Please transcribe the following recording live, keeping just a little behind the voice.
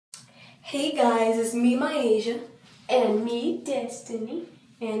Hey guys, it's me, Myasia, And me, Destiny.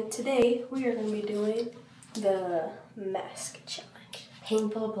 and today we are going to be doing the mask challenge.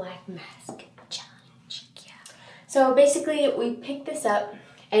 Painful Black Mask Challenge. Yeah. So basically, we picked this up,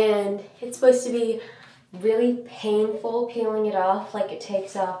 and it's supposed to be really painful peeling it off. Like it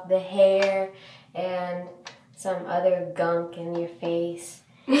takes off the hair and some other gunk in your face.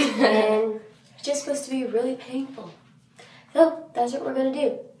 And it's just supposed to be really painful. So that's what we're going to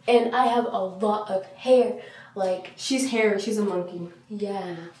do. And I have a lot of hair. Like, She's a monkey.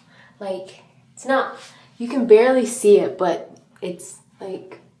 yeah, like, it's not, you can barely see it, but it's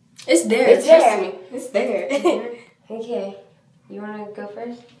like, It's there. It's trust there. me. It's there. okay, you want to go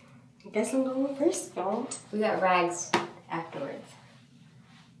first? I guess I'm going first, y'all. We got rags afterwards.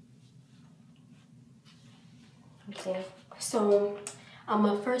 Okay. So, I'm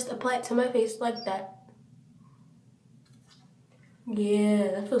going to first apply it to my face like that.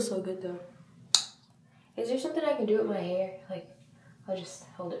 Yeah, that feels so good though. Is there something I can do with my hair? Like, I'll just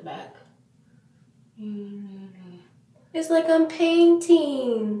hold it back. It's like I'm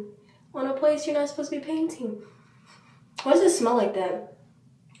painting on a place you're not supposed to be painting. Why does it smell like that?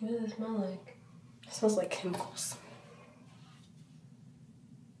 What does it smell like? It smells like chemicals.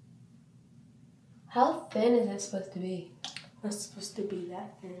 How thin is it supposed to be? It's supposed to be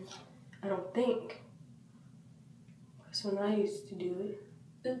that thin. I don't think. That's when I used to do it.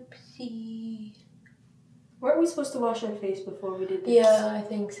 Oopsie. Weren't we supposed to wash our face before we did this? Yeah, I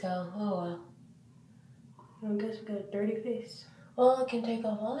think so. Oh, well. I guess we got a dirty face. Well, it can take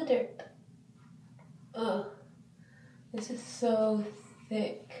off all the dirt. Ugh. This is so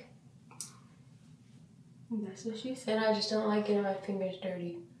thick. That's what she said. And I just don't like getting my fingers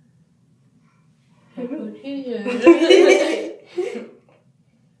dirty.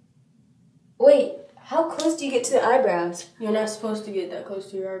 Wait, how close do you get to the eyebrows? You're not supposed to get that close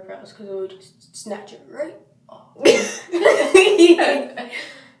to your eyebrows because it would just snatch it right off.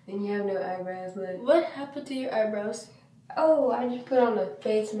 And you have no eyebrows left. What happened to your eyebrows? Oh, I just put on a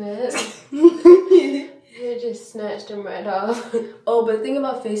face mask. It just snatched them right off. Oh, but the thing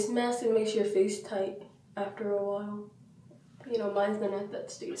about face masks, it makes your face tight after a while. You know, mine's not at that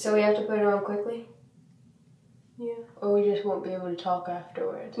stage. So we have to put it on quickly? Yeah. Or we just won't be able to talk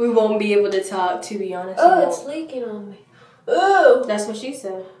afterwards? We won't be able to talk, to be honest. Oh, it's leaking on me. Oh! That's what she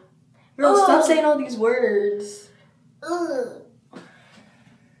said. Girl, stop saying all these words.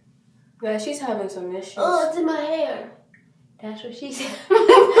 Yeah, she's having some issues. Oh, it's in my hair. That's what she said.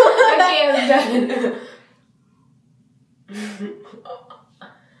 Okay, I'm done.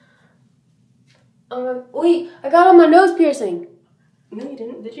 Wait, I got on my nose piercing. No, you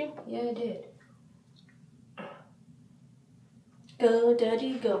didn't, did you? Yeah, I did. Go,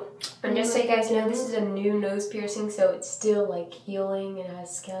 daddy, go. And just so you guys know, this is a new nose piercing, so it's still like healing and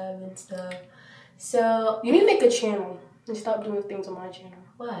has scab and stuff. So, You need to make a channel and stop doing things on my channel.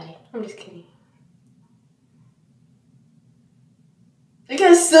 why? I'm just kidding. You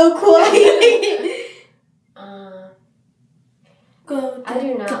guys so quiet. Go, I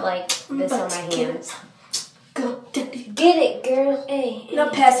do not like this on my hands. Go, daddy. Get it, girl. Hey. Now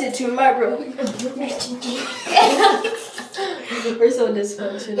pass it to my bro. We're so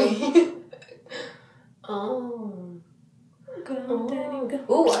dysfunctional. Oh. Go, daddy, go.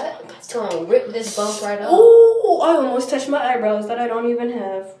 Ooh, what? It's gonna rip this bump right off. Oh, I almost touched my eyebrows that I don't even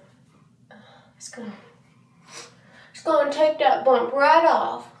have. It's gonna take that bump right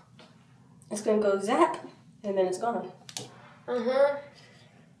off. It's gonna go zap, and then it's gone. Uh-huh.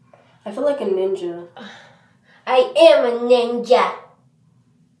 I feel like a ninja. I am a ninja.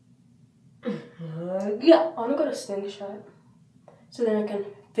 Yeah, I wanna go to slingshot, so then I can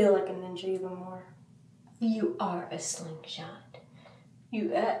feel like a ninja even more. You are a slingshot.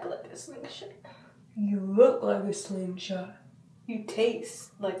 You act like a slingshot. You look like a slingshot. You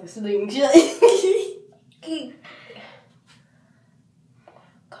taste like a slingshot.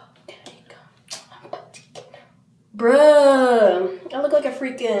 Go, daddy, go. I'm about to get it. Bruh, I look like a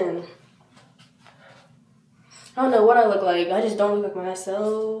freaking... I don't know what I look like. I just don't look like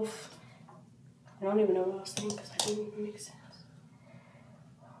myself. I don't even know what I was saying because I didn't even make sense.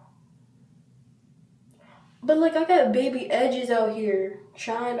 But like, I got baby edges out here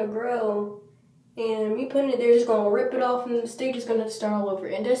trying to grow. And me putting it there is going to rip it off and the stage is going to start all over.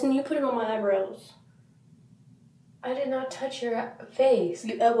 And Destiny, you put it on my eyebrows. I did not touch your face.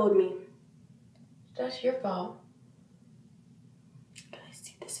 You elbowed me. That's your fault. Guys,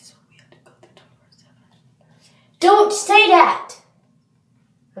 see, this is what we have to go through 24/7. Don't say that!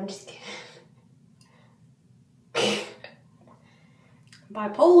 I'm just kidding.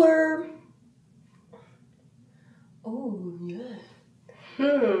 Bipolar. Oh, yeah.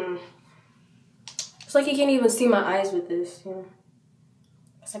 It's like you can't even see my eyes with this. Yeah.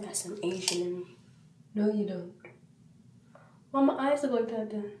 Cause I got some Asian in me. No, you don't. Why my eyes look like that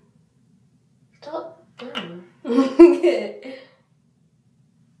then? Stop. Am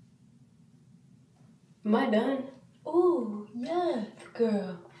I done? Oh, yes,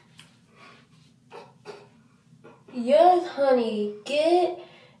 girl. Yes, honey. Get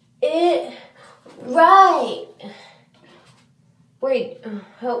it right. Wait,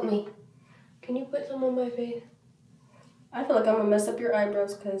 help me. Can you put some on my face? I feel like I'm gonna mess up your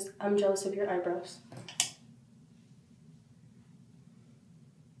eyebrows because I'm jealous of your eyebrows.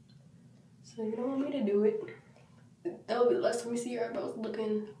 So you don't want me to do it. That'll be the last time we see your eyebrows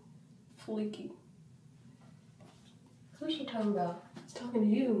looking fleeky. Who's she talking about? It's talking to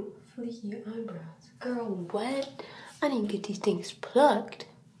you. Fleeky eyebrows. Girl, what? I didn't get these things plucked.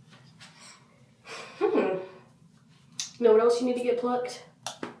 You know what else you need to get plucked?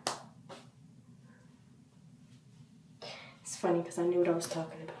 It's funny because I knew what I was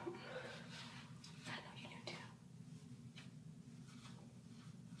talking about. I know you knew too.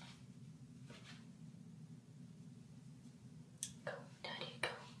 Go, Daddy, go.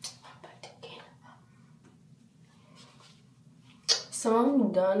 I'm back to again. So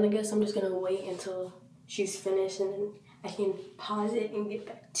I'm done. I guess I'm just gonna wait until she's finished and then I can pause it and get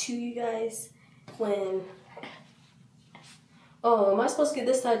back to you guys when... Oh, am I supposed to get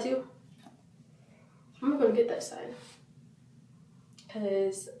this side too? I'm not gonna get that side.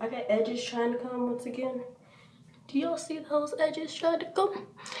 Because I got edges trying to come once again. Do y'all see those edges trying to come?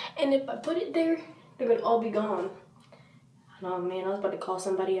 And if I put it there, they're gonna all be gone. Oh man, I was about to call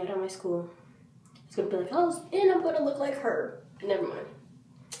somebody out of my school. It's gonna be like, oh, and I'm gonna look like her. Never mind.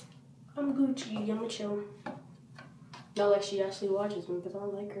 I'm Gucci, I'm gonna chill. Not like she actually watches me because I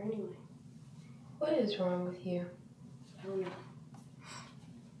don't like her anyway. What is wrong with you? I don't know.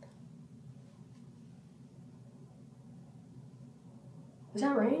 Is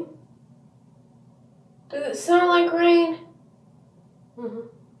that rain? Does it sound like rain? Mm-hmm.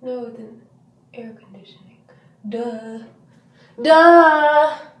 No, it's an air conditioning. Duh.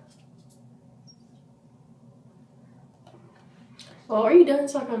 Duh! Oh, are you done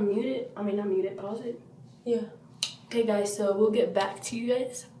so I can mute it? I mean, not mute it, pause it. Yeah. Okay, guys, so we'll get back to you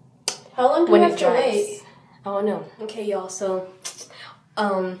guys. How long do we have to wait? I don't know. Okay, y'all, so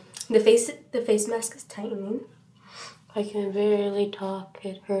the face mask is tightening. I can barely talk.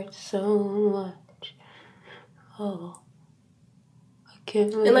 It hurts so much. Oh. I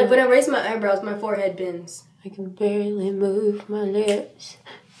can't move. And like when I raise my eyebrows, my forehead bends. I can barely move my lips.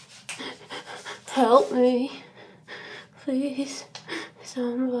 Help me. Please.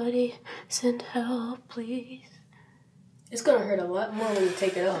 Somebody send help, please. It's gonna hurt a lot more when you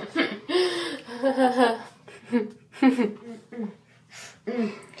take it off.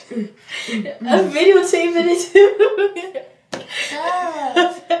 I'm videotaping it too.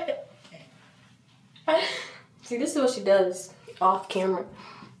 See, this is what she does off camera.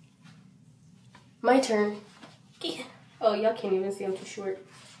 My turn. Oh, y'all can't even see I'm too short.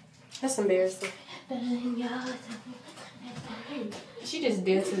 That's embarrassing. She just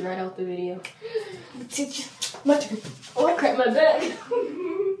dances right out the video. My turn. Oh, I cracked my back.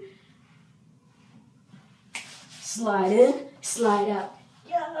 Slide in, slide out.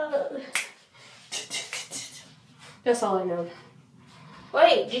 Yeah. That's all I know.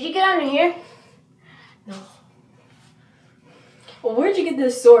 Wait, did you get under here? No. Well, where'd you get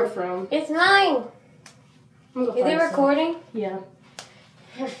this sword from? It's mine. I'm gonna Is it find recording? some. Yeah.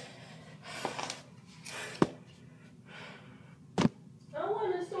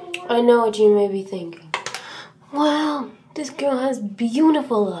 I know what you may be thinking. Wow, this girl has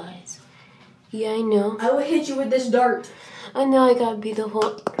beautiful eyes. Yeah, I know. I will hit you with this dart. I know I got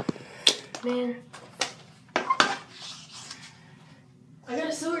beautiful. Man. I got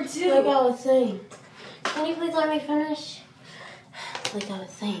a sword too. Like I was saying. Can you please let me finish? Like I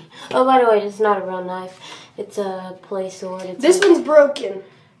was saying. Oh, by the way, it's not a real knife. It's a play sword. This one's broken.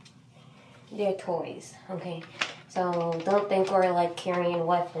 They're toys, okay? So don't think we're like carrying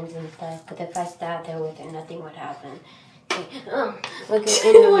weapons and stuff. But if I stabbed her with it, nothing would happen. Okay. Look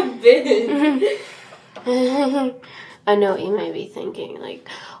at Like this. I know what you may be thinking. Like,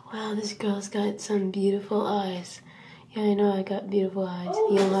 wow, this girl's got some beautiful eyes. Yeah, I know I got beautiful eyes.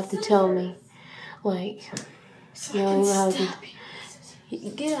 Oh, you don't have to tell me. Like, So you I don't can even have stab to.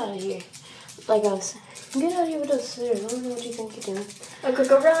 Get out of here. Like I was. Get out of here with those scissors. I don't know what you think you're doing. A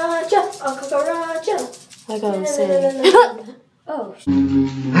cucaracha, a cucaracha. Like I was saying. Oh,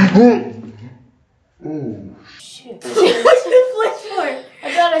 Oh. shit. What's the flash for? I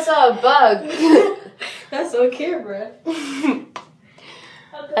thought I saw a bug. That's on camera. I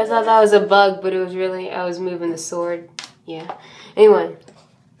thought I thought that was a bug, but it was really, I was moving the sword. Yeah. Anyway,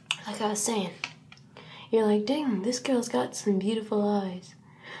 like I was saying, you're like, dang, this girl's got some beautiful eyes.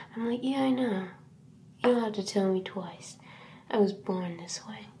 I'm like, yeah, I know. You don't have to tell me twice. I was born this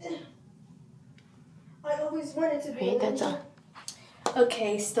way. I always wanted to be. Right, that's all.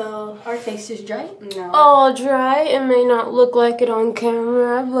 Okay, so our face is dry? No. All dry. It may not look like it on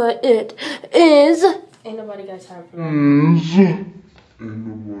camera, but it is. Ain't nobody got time for that.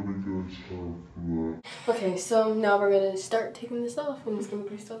 Okay, so now we're gonna start taking this off, and it's gonna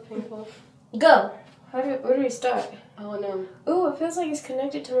be so painful. Go. Where do we start? Oh no. Ooh, it feels like it's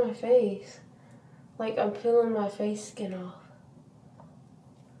connected to my face. Like I'm peeling my face skin off.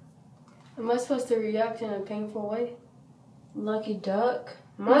 Am I supposed to react in a painful way? Lucky duck.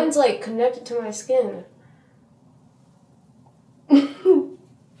 Mine's like connected to my skin.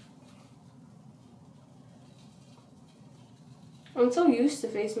 I'm so used to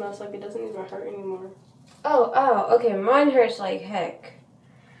face masks, like it doesn't even hurt anymore. Oh, okay. Mine hurts like heck.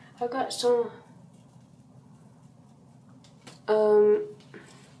 I got some. Ooh.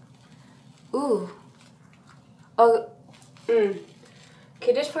 Oh.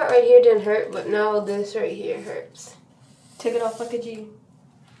 Okay, this part right here didn't hurt, but now this right here hurts. Take it off like a G.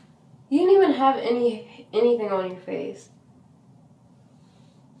 You didn't even have anything on your face.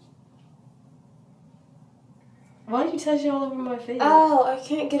 Why don't you touch it all over my face? Oh, I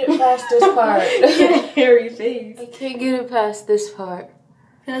can't get it past this part. You got a hairy face. I can't get it past this part.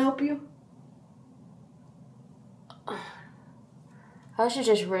 Can I help you? I should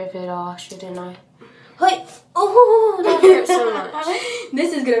just rip it off, shouldn't I? Hey! Oh, that hurt so much.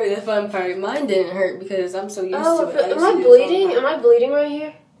 This is gonna be the fun part. Mine didn't hurt because I'm so used to it. Am I bleeding? Am I bleeding right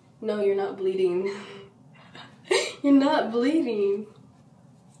here? No, you're not bleeding. You're not bleeding.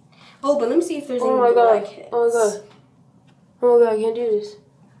 Oh, but let me see if there's any blackheads. Oh my god. Oh my god, I can't do this.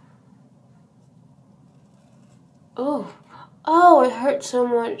 Oh, it hurts so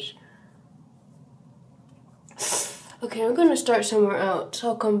much. Okay, I'm gonna start somewhere else.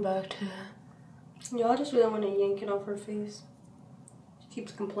 I'll come back to that. Yo, I just really want to yank it off her face. She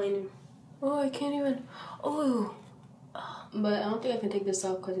keeps complaining. Oh, I can't even. Oh. But I don't think I can take this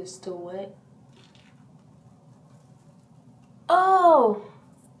off because it's still wet. Oh.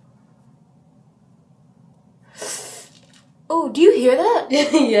 Oh, do you hear that?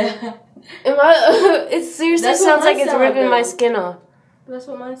 Yeah. Am I? It seriously sounds like it's ripping my skin off. That's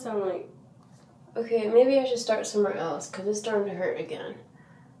what mine sound like. Okay, maybe I should start somewhere else because it's starting to hurt again.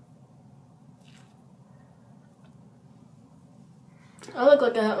 I look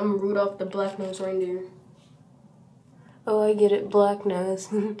like I'm Rudolph the Black-Nosed Reindeer. Oh, I get it. Black nose.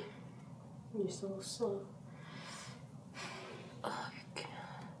 You're so slow. Oh, are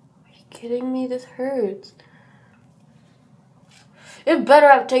you kidding me? This hurts. It better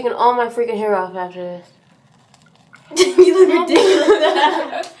have taken all my freaking hair off after this. You look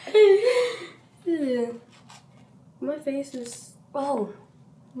ridiculous. Yeah. My face is. Oh.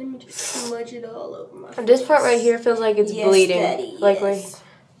 Let me just smudge it all over my face. This part right here feels like it's bleeding. Daddy, like yes. right.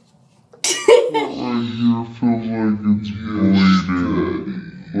 Right here feels like it's bleeding.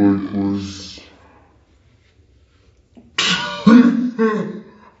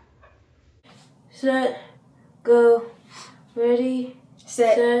 Set. Go. Ready.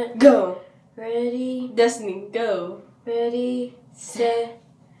 Set. Go. Ready. Destiny, go. Ready. Set.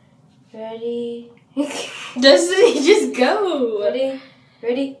 Ready. Destiny, just go. Ready.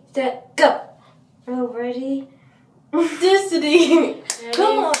 Ready. Set. Go. Oh, ready. Destiny. Ready,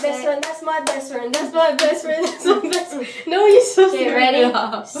 Come on, set. best friend. That's my best friend. That's my best friend. That's my best friend. No, you're so Okay, serious. ready.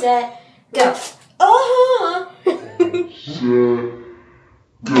 Set. Go. Oh. Set.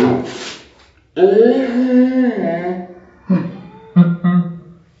 Go.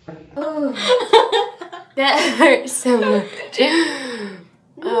 Oh. That hurts so much.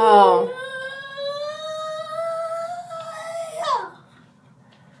 Oh.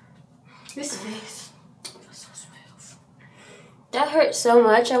 This face feels so smooth. That hurts so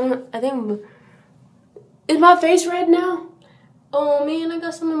much. I think. Is my face red now? Oh man, I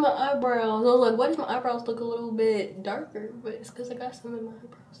got some in my eyebrows. I was like, why does my eyebrows look a little bit darker? But it's because I got some in my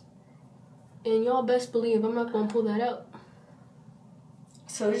eyebrows. And y'all best believe I'm not going to pull that out.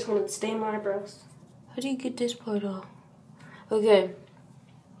 So I just want to stain my eyebrows. How do you get this part off? Okay.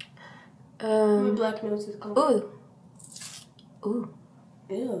 My black nose is gone. Ooh. Ooh.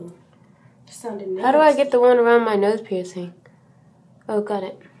 Ew. That sounded nasty. How do I get the one around my nose piercing? Oh, got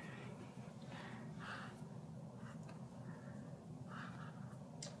it.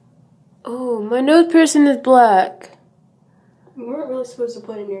 Oh, my nose piercing is black. You weren't really supposed to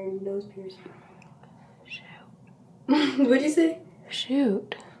put in your nose piercing. What'd you say?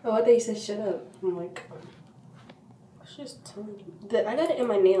 Shoot. Oh, I thought you said shut up. I'm like, I was just telling you. I got it in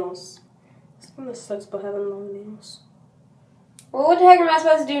my nails. This kind of sucks about having long nails. Well, what the heck am I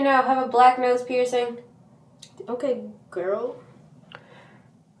supposed to do now? Have a black nose piercing? Okay, girl.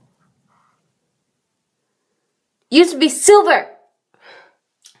 Used to be silver.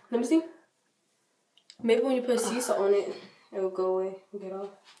 Let me see. Maybe when you put sea salt on it, it will go away and get off.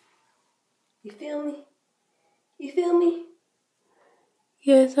 You feel me? You feel me?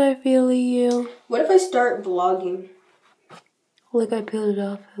 Yes, I feel you. What if I start vlogging? Look, I peeled it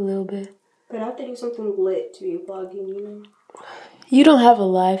off a little bit. But I have to do something lit to be vlogging, you know? You don't have a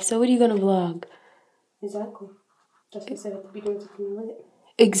life, so what are you gonna vlog? Exactly. That's what I said. I have to be doing something lit.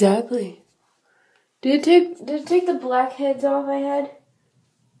 Exactly. Did it take the blackheads off I had?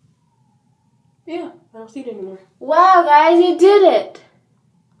 Yeah, I don't see it anymore. Wow, guys, you did it!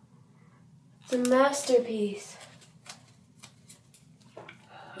 It's a masterpiece.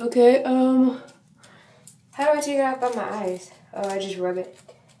 Okay, how do I take it out by my eyes? Oh, I just rub it.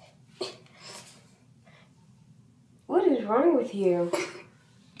 What is wrong with you?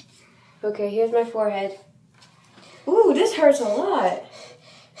 Okay, here's my forehead. Ooh, this hurts a lot.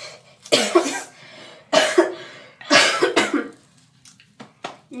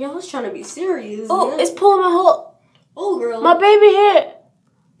 Yeah, I was trying to be serious. Oh, man. it's pulling my whole... Oh, girl. My baby head.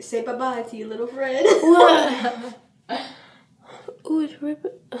 Say bye-bye to your little friend. What? Ooh, it's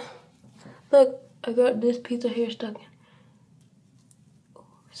ripping. Look, I got this piece of hair stuck in. Oh,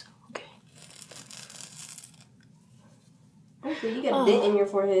 so okay. Okay, you got a dent in your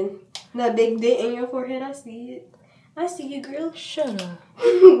forehead. That big dent in your forehead, I see it. I see you, girl. Shut up.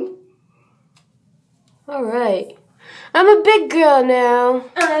 All right. I'm a big girl now.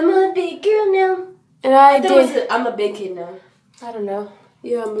 I'm a big girl now. And I'm a big kid now. I don't know.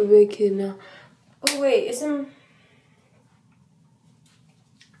 Yeah, I'm a big kid now. Oh, wait. Is some...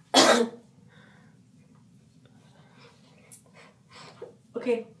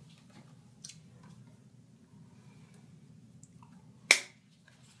 Okay.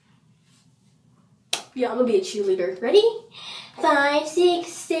 Yeah, I'm gonna be a cheerleader. Ready? 5, 6,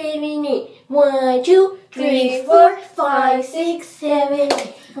 7, 8. 1, 2, 3, 4, 5, 6, 7, 8.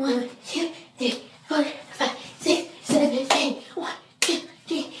 1, 2, 3, 4, 5, 6, 7, 8. 1, 2,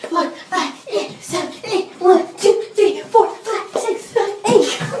 3, 4, 5, 6, 7, 8. 1, 2, 3, 4, 5, 6, 7, 8.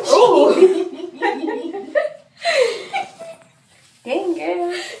 Oh! Dang,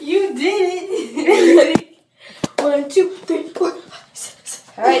 girl. You did it! 1, 2, 3, 4, 5, 6,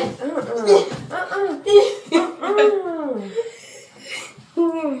 7. All right.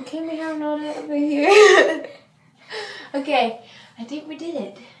 Can we have another over here? Okay, I think we did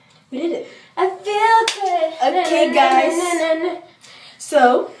it. We did it. I feel good. Okay, guys.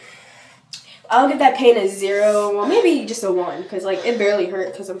 So, I'll give that pain a 0. Well, maybe just a 1. Because, like, it barely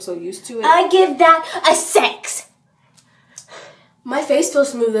hurt because I'm so used to it. I give that a 6. My face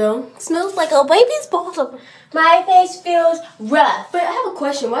feels smooth, though. It smells like a baby's bottom. My face feels rough. But I have a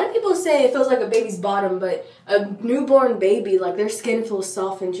question. Why do people say it feels like a baby's bottom, but a newborn baby, like, their skin feels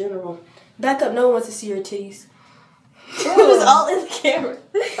soft in general? Back up. No one wants to see your titties. It was all in the camera.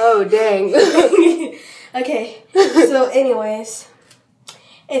 Oh, dang. Okay. So, anyways,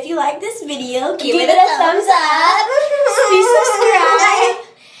 if you like this video, give it a thumbs up. Please subscribe.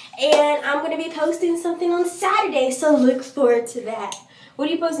 And I'm going to be posting something on Saturday, so look forward to that. What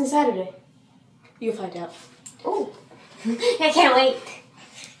are you posting Saturday? You'll find out. Oh, I can't wait.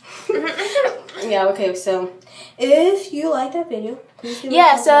 Yeah, okay, so if you like that video, please give it a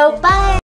thumbs Yeah, up. so bye.